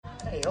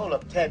Hey, hold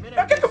up, Ted.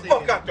 Now get the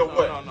fuck out the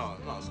way. No,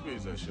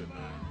 squeeze that shit, man.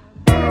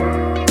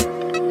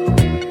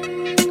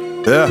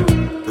 Yeah.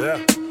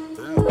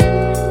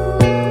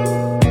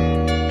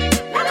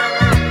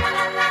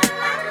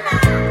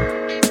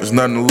 There's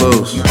nothing to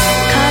lose.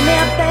 Come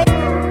here, baby.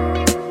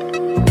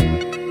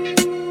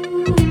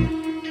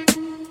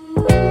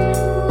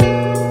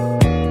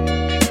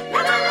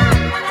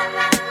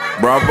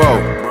 Bravo.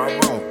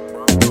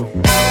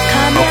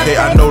 Okay,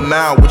 I know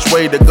now which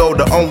way to go.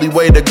 The only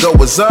way to go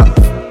is up.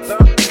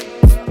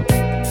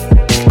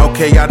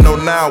 Okay, I know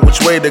now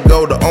which way to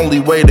go. The only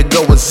way to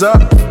go is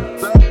up.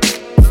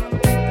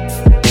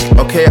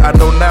 Okay, I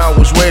know now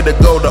which way to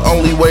go. The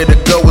only way to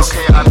go is.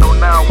 Okay, I know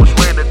now which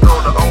way to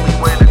go. The only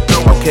way to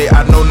go. Okay,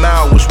 I know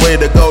now which way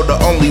to go. The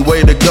only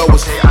way to go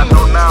is. Okay, I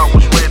know now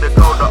which way to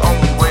go. The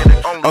only way to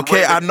go.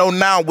 Okay, I know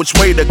now which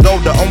way to go.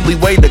 The only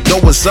way to go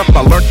is up.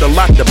 I learned a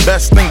lot. The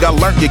best thing I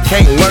learned, you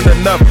can't learn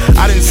enough.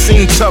 I didn't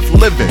seen tough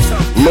living,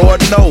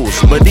 Lord knows.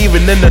 But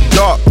even in the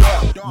dark,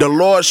 the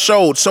Lord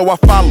showed, so I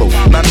followed.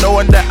 Not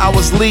knowing that I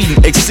was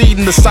leading,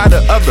 exceeding the sight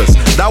of others.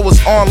 That was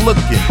on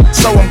looking,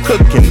 so I'm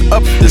cooking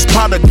up this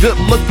pot of good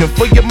looking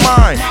for your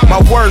mind. My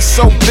words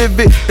so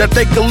vivid that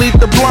they can lead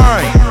the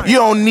blind. You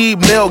don't need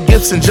Mel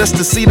Gibson just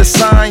to see the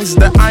signs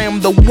that I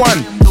am the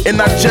one. And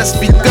I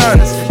just begun,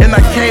 and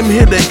I came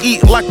here to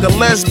eat like a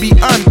lesbian.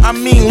 I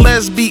mean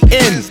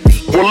lesbian.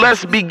 Well,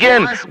 let's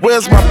begin.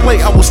 Where's my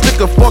plate? I will stick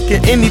a fork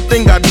in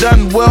anything I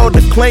done well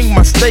to claim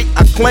my state.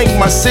 I claim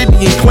my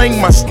city and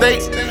claim my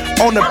state.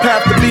 On the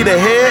path to be the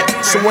head,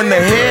 so when the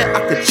head,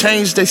 I could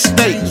change their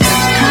state.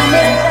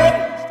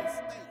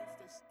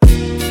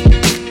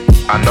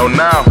 I know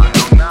now.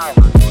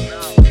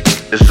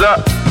 It's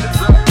up.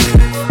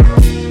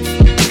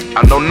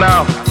 I know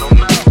now.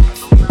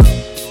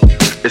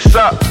 It's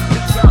up.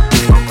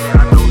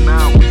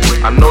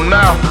 I know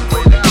now.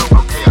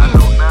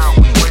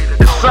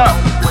 It's up.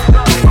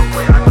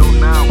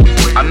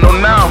 I know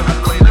now.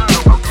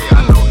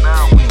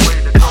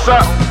 It's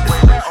up.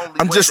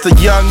 I'm just a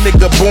young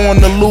nigga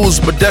born to lose,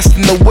 but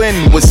destined to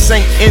win. With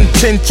saint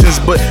intentions,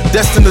 but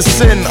destined to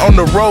sin. On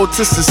the road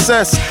to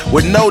success,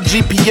 with no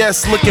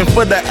GPS. Looking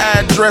for the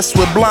address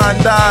with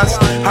blind eyes.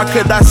 How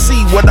could I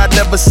see what I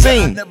never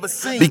seen?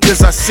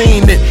 Because I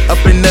seen it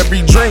up in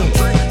every dream.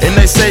 And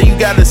they say you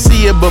gotta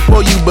see it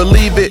before you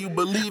believe it.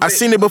 I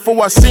seen it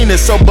before I seen it,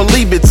 so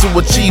believe it to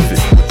achieve it.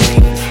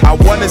 I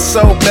want it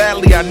so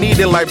badly, I need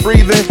it like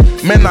breathing.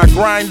 Man, I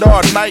grind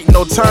all night,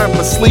 no time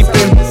for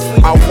sleeping.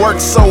 I work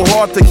so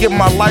hard to give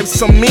my life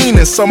some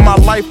meaning, so my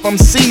life I'm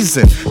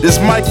seasoned. This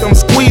mic I'm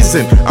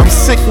squeezing. I'm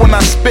sick when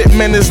I spit,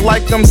 man, it's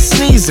like I'm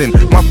sneezing.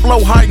 My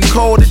flow hot and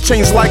cold, it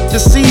changed like the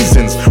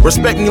seasons.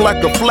 Respect me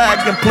like a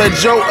flag and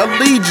pledge your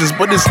allegiance.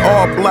 But it's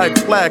all black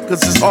flag,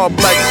 cause it's all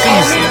black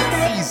season.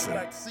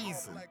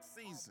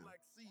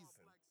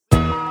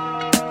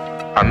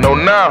 I know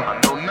now.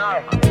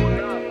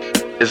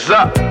 It's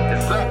up.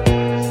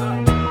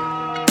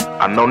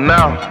 I know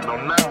now.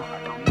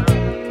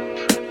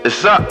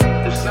 It's up.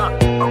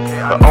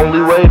 The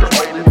only way to.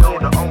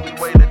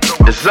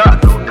 It's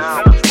up.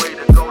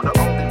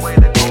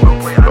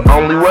 The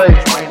only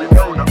way.